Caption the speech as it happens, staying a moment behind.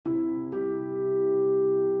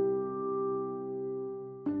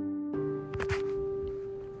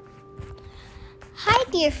Hi,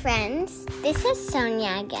 dear friends. This is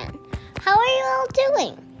Sonia again. How are you all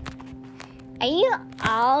doing? Are you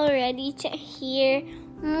all ready to hear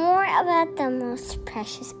more about the most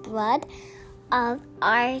precious blood of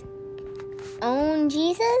our own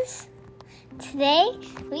Jesus? Today,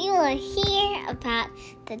 we will hear about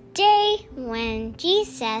the day when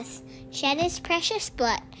Jesus shed his precious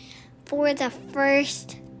blood for the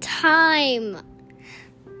first time.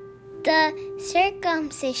 The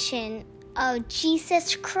circumcision of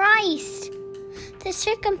Jesus Christ. The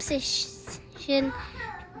circumcision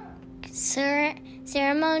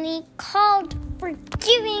ceremony called for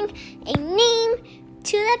giving a name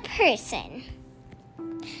to the person.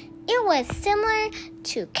 It was similar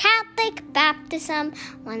to Catholic baptism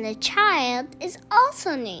when the child is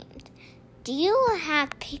also named. Do you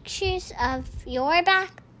have pictures of your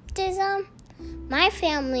baptism? My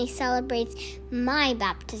family celebrates my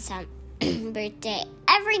baptism birthday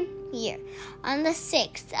every year on the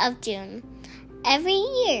 6th of June. Every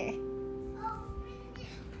year,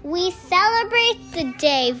 we celebrate the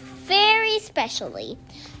day very specially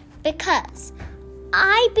because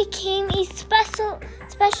I became a special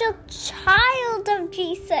child of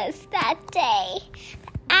Jesus that day.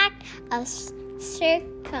 The act of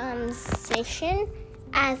circumcision,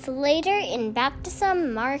 as later in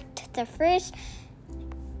baptism, marked the first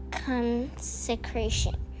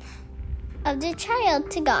consecration of the child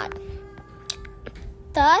to God.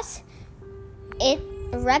 Thus, it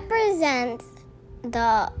represents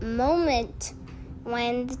the moment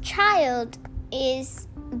when the child is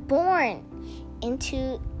born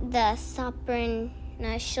into the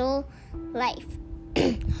supernatural life.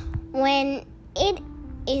 When it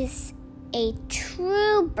is a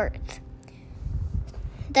true birth.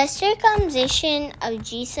 The circumcision of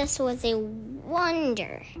Jesus was a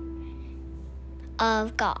wonder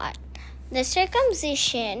of God. The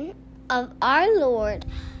circumcision of our Lord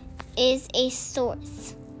is a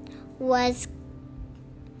source, was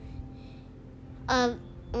of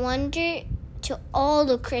wonder to all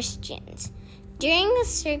the Christians. During the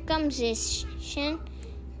circumcision,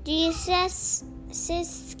 Jesus'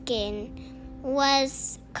 skin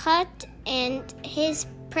was cut and his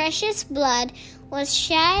precious blood was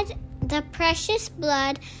shed. The precious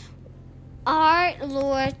blood our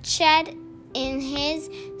Lord shed in his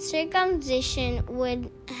circumcision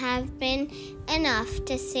would have been enough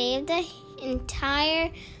to save the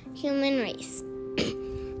entire human race.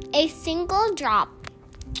 A single drop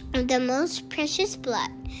of the most precious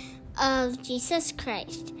blood of Jesus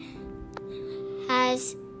Christ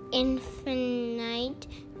has infinite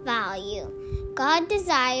value. God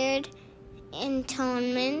desired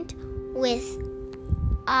atonement with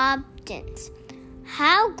abundance.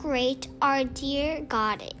 How great our dear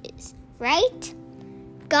God is, right?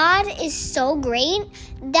 God is so great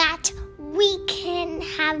that we can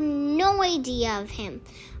have no idea of him.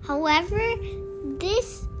 However,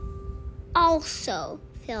 this also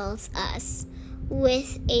fills us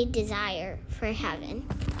with a desire for heaven.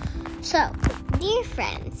 So, dear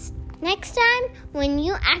friends, next time when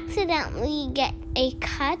you accidentally get a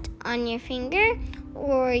cut on your finger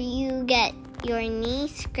or you get your knee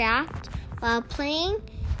scratched while playing,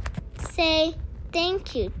 say,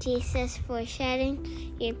 "Thank you, Jesus, for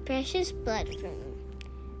shedding your precious blood for me."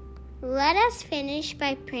 Let us finish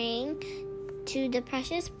by praying to the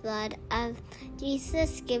precious blood of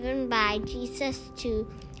Jesus given by Jesus to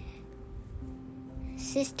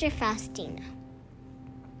Sister Faustina.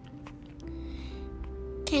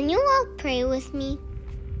 Can you all pray with me?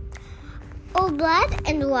 O blood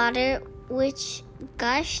and water which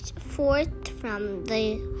gushed forth from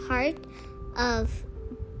the heart of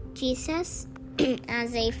Jesus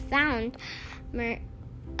as a fount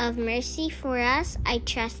of mercy for us, I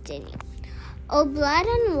trust in you. O blood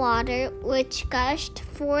and water which gushed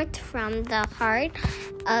forth from the heart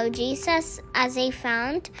of Jesus as a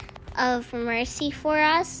fount of mercy for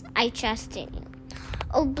us, I trust in you.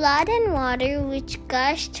 O blood and water which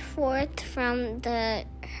gushed forth from the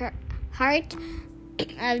heart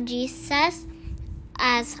of Jesus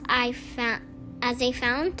as a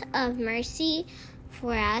fount of mercy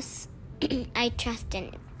for us, I trust in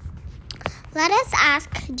you. Let us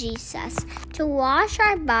ask Jesus to wash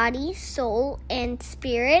our body, soul, and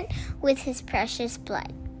spirit with his precious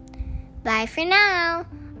blood. Bye for now.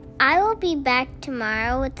 I will be back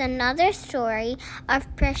tomorrow with another story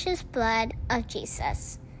of precious blood of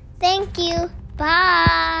Jesus. Thank you.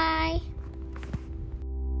 Bye.